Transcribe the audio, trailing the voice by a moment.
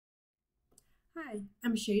Hi,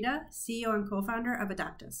 I'm Shada, CEO and co-founder of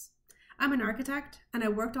Adaptis. I'm an architect, and I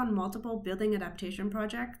worked on multiple building adaptation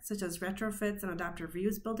projects, such as retrofits and adaptive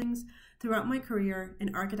reuse buildings, throughout my career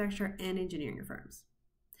in architecture and engineering firms.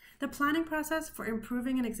 The planning process for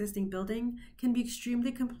improving an existing building can be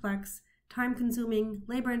extremely complex, time-consuming,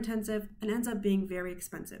 labor-intensive, and ends up being very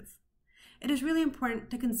expensive. It is really important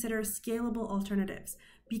to consider scalable alternatives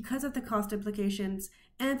because of the cost implications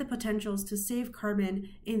and the potentials to save carbon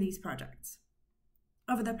in these projects.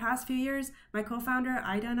 Over the past few years, my co-founder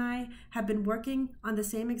Ida and I have been working on the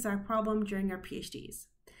same exact problem during our PhDs.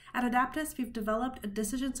 At Adaptis, we've developed a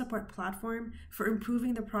decision support platform for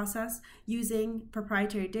improving the process using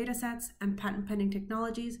proprietary datasets and patent-pending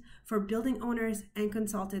technologies for building owners and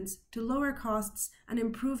consultants to lower costs and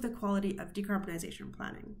improve the quality of decarbonization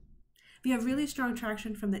planning. We have really strong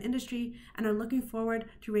traction from the industry and are looking forward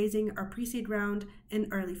to raising our pre-seed round in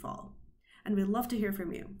early fall. And we'd love to hear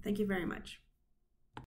from you. Thank you very much.